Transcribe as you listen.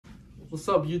What's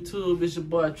up, YouTube? It's your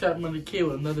boy Trap Money K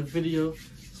with another video.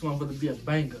 This one's gonna be a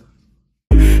banger.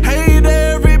 Hey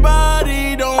there,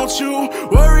 everybody, don't you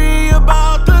worry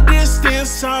about the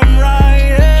distance. I'm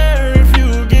right here. If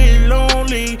you get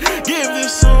lonely, give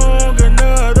this song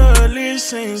another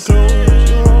listen. Close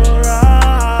your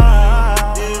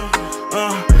eyes.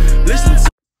 Listen to.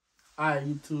 Alright,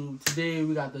 YouTube. Today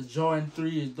we got the Jordan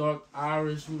 3. It's Dark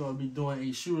Irish. We're gonna be doing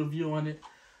a shoe review on it.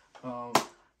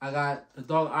 I got the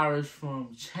Dark Irish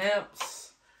from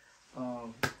Champs.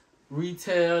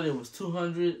 Retail, it was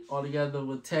 $200. Altogether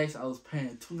with tax, I was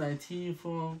paying $219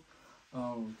 for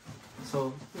them.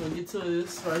 So we're gonna get to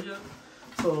this right here.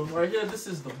 So right here, this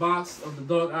is the box of the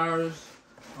Dark Irish.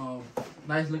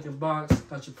 Nice looking box.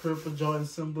 Got your purple Jordan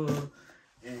symbol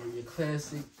and your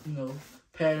classic,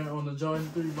 pattern on the Jordan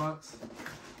 3 box.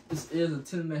 This is a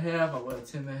 10.5. I wear a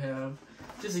 10.5.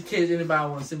 Just in case anybody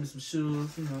want to send me some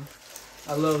shoes,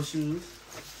 I love shoes.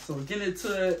 So getting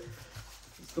into it,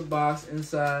 it's the box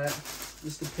inside.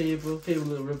 It's the paper. Paper a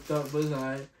little ripped up, but it's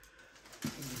alright.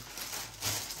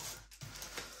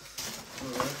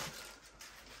 Alright.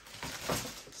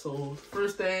 So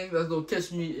first thing that's gonna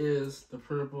catch me is the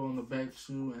purple on the back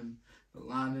shoe and the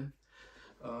lining.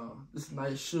 This is a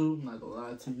nice shoe, I'm not gonna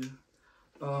lie to you.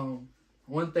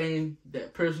 One thing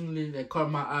that personally that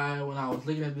caught my eye when I was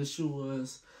looking at this shoe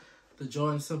was the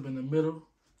Jordan symbol in the middle.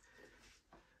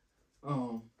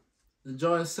 The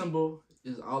Jordan symbol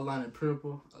is outlined in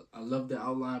purple. I love that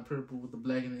outline purple with the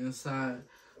black on the inside.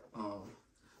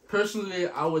 Personally,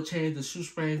 I would change the shoe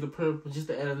springs to purple just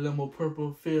to add a little more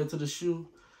purple feel to the shoe.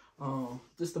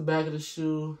 Just the back of the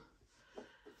shoe.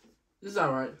 It's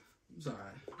alright. It's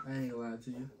alright. I ain't gonna lie to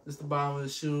you. Just the bottom of the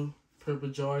shoe, purple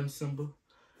Jordan symbol.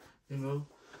 The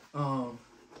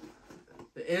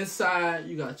inside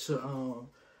you got your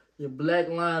black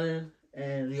lining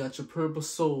and you got your purple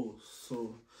soles.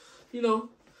 So,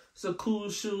 it's a cool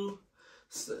shoe.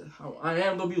 I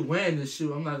am gonna be wearing this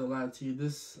shoe. I'm not gonna lie to you.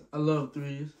 I love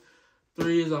threes.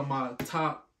 Threes are one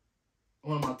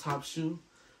of my top shoes.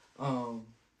 I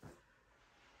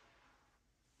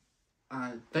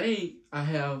think I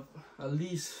have at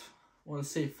least, I want to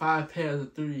say 5 pairs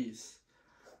of threes.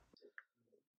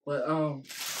 But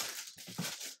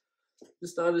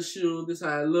this the other shoe. This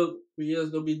how it look. We is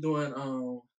gonna be doing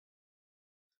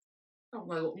I'm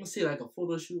gonna say like a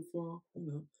photo shoot for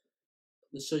him,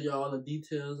 to show you all the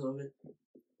details of it.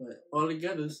 But all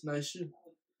together, it's a nice shoe.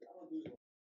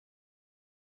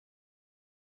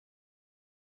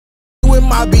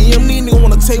 My BM nigga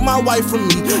wanna take my wife from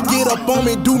me. Get up on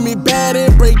me, do me bad,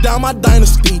 and break down my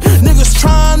dynasty. Niggas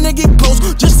trying to get close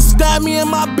just to stab me in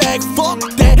my back. Fuck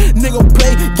that, nigga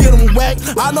play, get them whacked.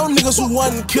 I know niggas who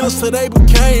wasn't killers till they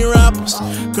became rappers.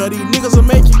 Cause these niggas will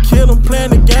make you kill them playing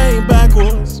the game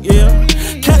backwards, yeah.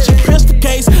 Catch a pistol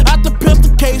case, out the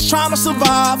pistol case, trying to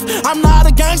survive. I'm not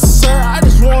a gangster, sir, I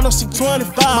just wanna see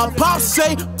 25. My pops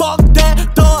say, fuck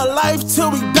that, throw a life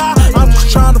till we die. I'm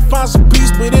just trying to find some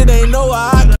peace, but it ain't no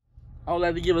I would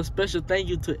like to give a special thank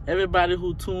you to everybody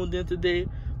who tuned in today.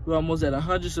 We're almost at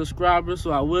 100 subscribers,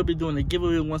 so I will be doing a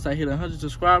giveaway once I hit 100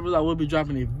 subscribers. I will be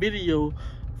dropping a video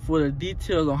for the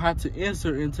details on how to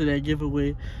enter into that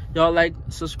giveaway. Y'all like,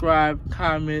 subscribe,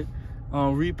 comment,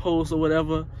 repost or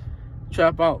whatever.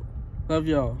 Trap out. Love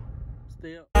y'all.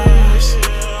 Stay up.